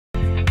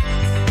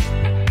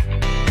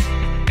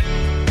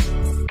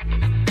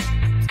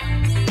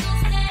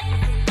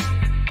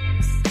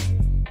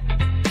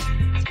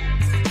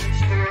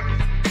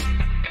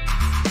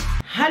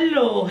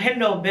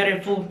Hello,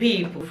 beautiful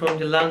people from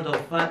the land of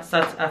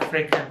South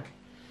Africa.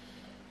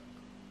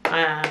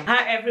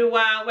 Hi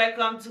everyone,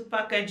 welcome to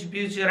Package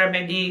Beauty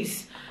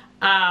Remedies.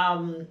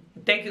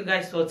 Thank you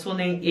guys for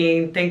tuning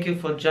in. Thank you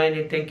for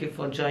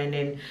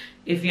joining.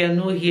 If you're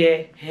new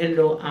here,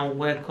 hello and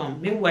welcome.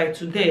 Meanwhile,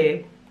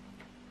 today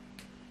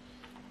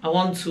I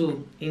want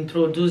to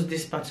introduce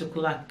this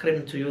particular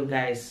cream to you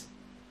guys.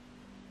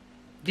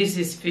 This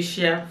is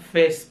Fisher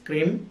Face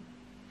Cream,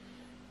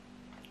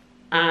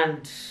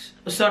 and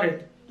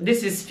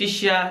this is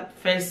Fisher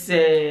Face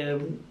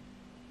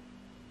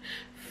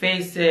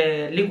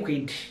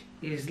liquid.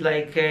 It's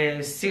like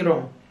a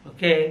serum,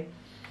 okay?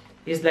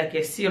 It's like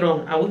a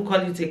serum. I wouldn't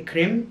call it a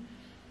cream.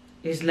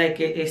 It's like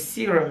a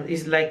serum.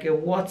 It's like a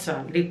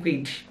water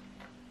liquid.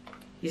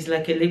 It's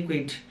like a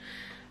liquid.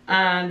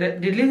 And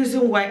the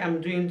reason why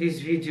I'm doing this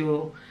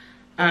video,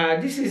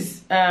 this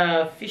is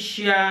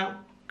Fisher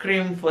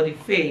cream for the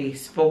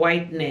face for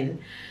whitening.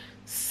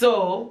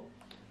 So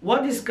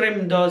what this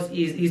cream does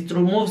is it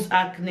removes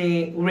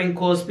acne,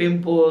 wrinkles,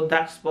 pimples,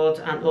 dark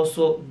spots, and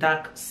also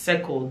dark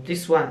circle.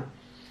 This one.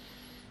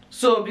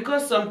 So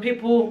because some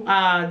people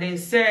they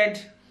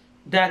said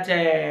that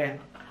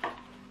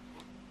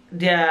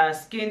their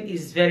skin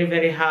is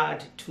very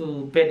hard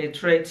to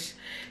penetrate.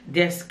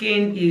 They said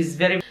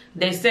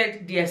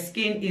their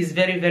skin is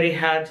very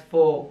hard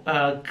for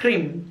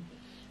cream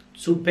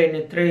to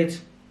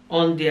penetrate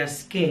on their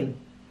skin.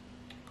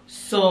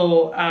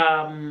 So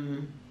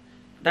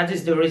that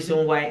is the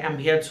reason why I'm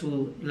here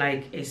to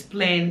like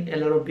explain a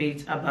little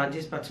bit about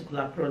this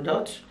particular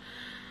product.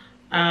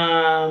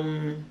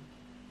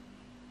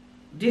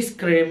 This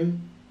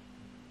cream,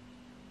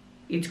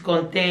 it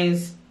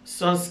contains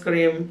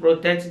sunscreen,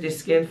 protects the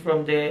skin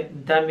from the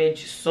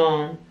damaged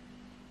sun,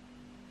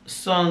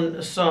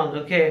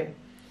 okay?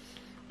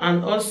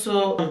 And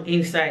also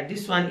inside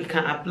this one, it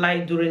can apply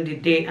during the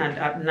day and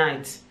at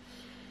night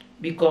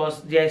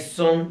because there is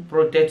sun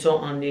protector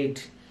on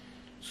it.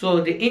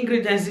 So the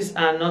ingredients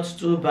are not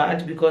too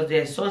bad because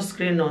there's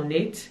sunscreen on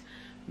it,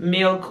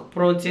 milk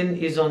protein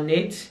is on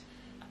it,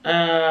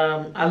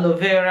 aloe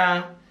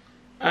vera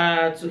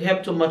to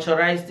help to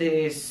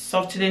moisturize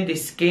softening the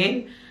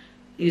skin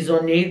is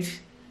on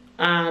it,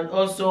 and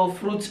also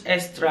fruit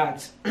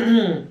extract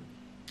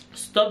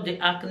stop the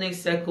acne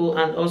circle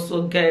and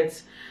also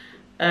get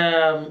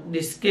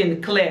the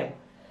skin clear.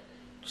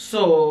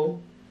 So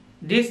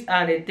these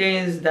are the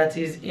things that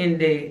is in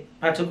the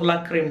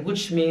particular cream,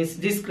 which means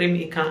this cream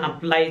you can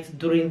apply it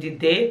during the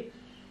day.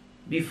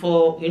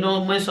 Before, you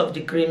know, most of the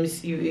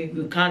creams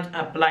you can't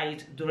apply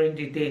it during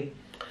the day.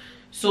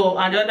 So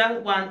another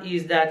one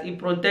is that it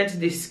protects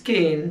the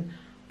skin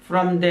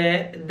from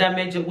the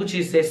damage, which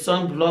is the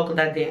sunblock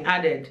that they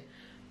added.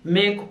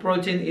 Milk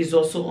protein is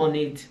also on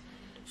it.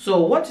 So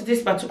what's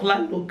this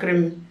particular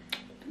cream,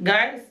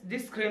 guys?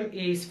 This cream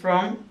is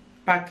from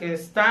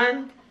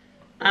Pakistan,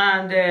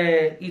 and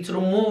it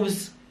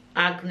removes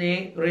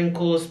acne,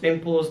 wrinkles,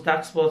 pimples,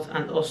 dark spots,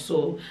 and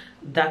also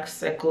dark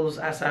circles,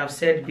 as I've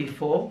said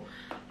before.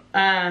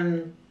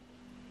 And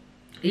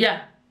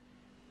yeah,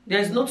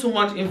 there's not too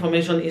much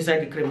information inside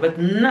the cream. But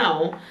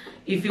now,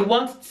 if you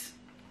want,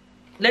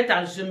 let's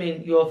assume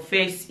your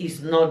face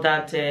is not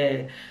that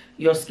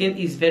your skin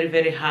is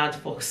very hard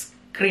for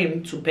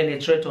cream to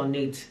penetrate on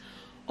it.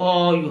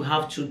 All you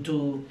have to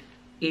do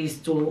is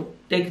to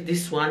take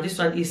this one. This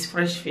one is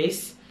Fresh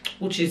Face,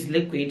 which is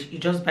liquid. You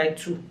just buy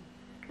two,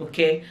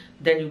 okay?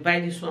 Then you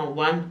buy this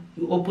one,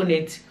 you open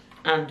it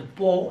and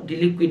pour the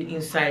liquid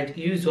inside.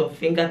 Use your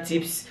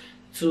fingertips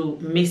to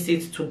mix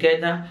it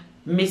together.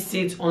 Mix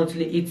it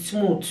until it's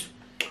smooth.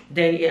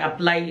 Then you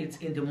apply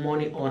it in the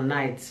morning or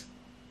night.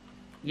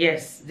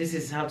 Yes, this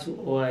is how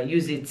to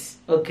use it,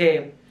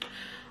 okay?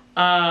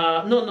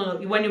 No,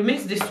 when you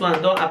mix this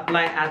one, don't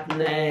apply at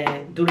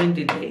during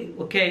the day,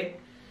 okay?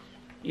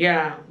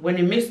 Yeah, when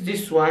you mix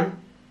this one,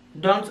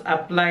 don't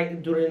apply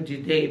it during the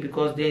day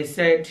because they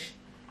said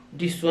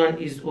this one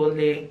is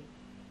only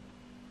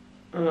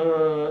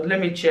let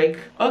me check.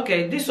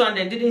 Okay, this one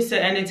they didn't say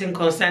anything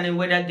concerning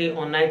whether day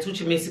or night,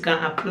 which means you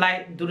can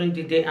apply during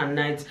the day and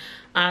night.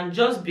 And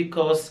just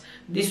because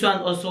this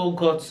one also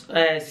got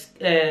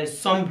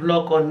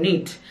sunblock on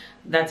it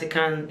that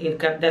can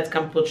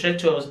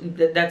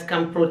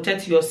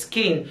protect your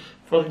skin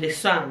from the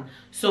sun.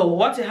 So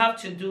what you have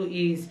to do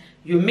is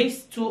you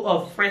mix two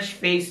of Fresh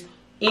Face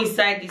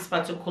inside this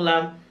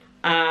particular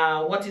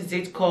what is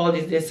it called?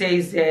 They say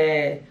is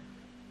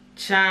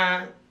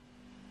Chandni.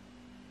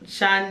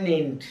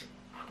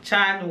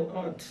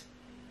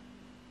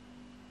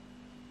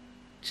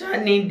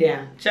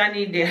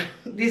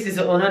 This is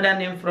another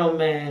name from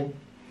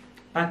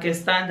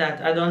Pakistan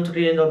that I don't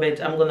really know,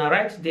 but I'm gonna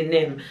write the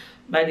name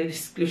by the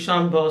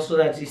description box so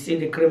that you see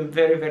the cream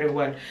very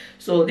well.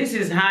 So this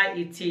is how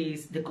it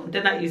is. The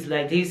container is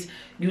like this.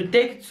 You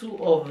take two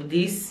of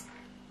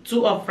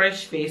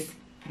Fresh Face,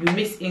 you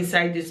mix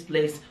inside this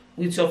place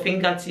with your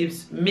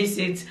fingertips, mix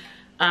it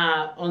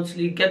until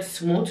it gets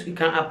smooth. You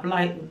can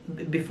apply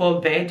before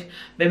bed,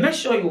 but make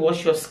sure you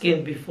wash your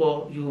skin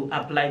before you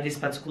apply this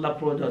particular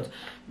product.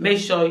 Make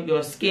sure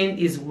your skin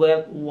is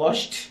well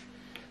washed,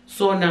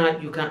 so now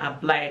you can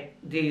apply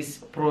this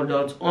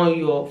product on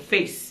your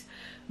face.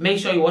 Make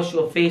sure you wash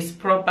your face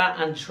proper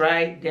and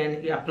dry,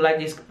 then you apply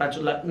this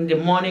particular. In the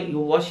morning you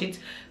wash it,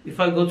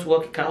 before you go to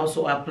work you can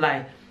also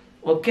apply.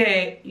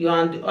 Okay, you,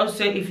 and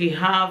also if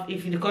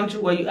in the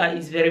country where you are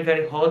is very,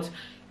 very hot,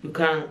 you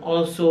can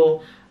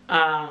also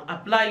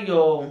apply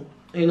your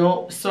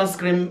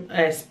sunscreen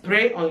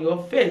spray on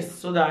your face,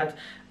 so that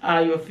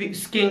your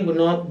skin will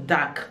not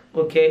dark.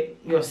 Okay,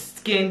 your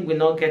skin will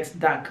not get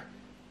dark.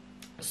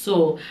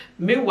 So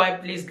meanwhile,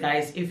 please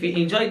guys, if you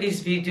enjoyed this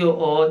video,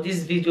 or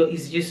this video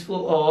is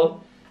useful, or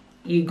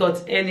you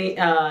got any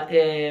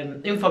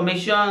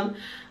information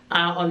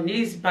on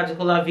this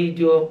particular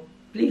video,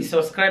 please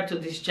subscribe to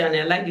this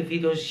channel, like the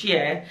video,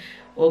 share.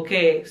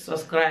 Okay,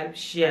 subscribe,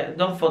 share.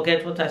 Don't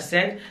forget what I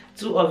said,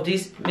 2 of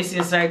these missing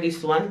inside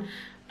this one.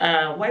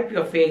 Wipe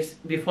your face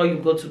before you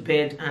go to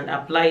bed and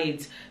apply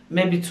it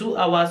maybe 2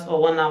 hours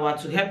or 1 hour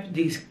to help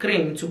this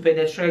cream to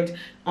penetrate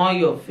on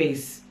your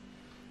face,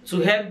 to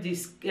help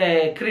this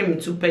cream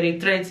to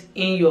penetrate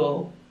in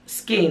your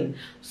skin.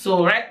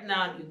 So right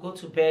now you go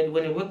to bed,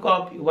 when you wake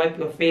up you wipe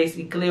your face,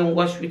 you clean,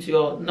 wash with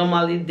your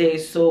normally day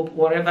soap,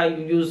 whatever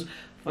you use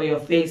for your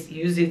face,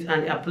 use it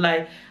and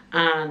apply,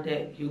 and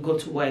you go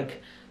to work.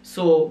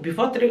 So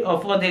before 3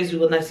 or 4 days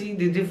you're gonna see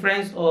the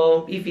difference,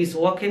 or if it's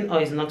working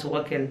or it's not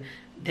working.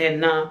 Then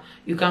now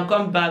you can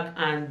come back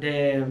and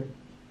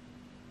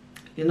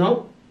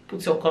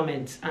put your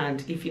comments,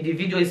 and if the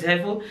video is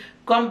helpful,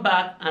 come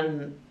back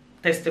and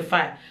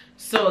testify.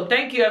 So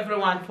thank you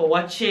everyone for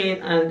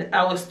watching, and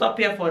I will stop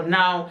here for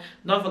now.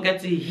 Don't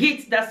forget to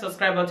hit that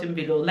subscribe button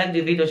below, like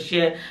the video,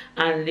 share,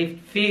 and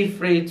feel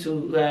free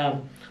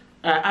to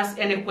ask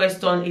any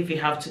question if you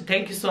have to.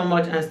 Thank you so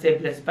much and stay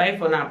blessed. Bye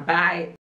for now. Bye.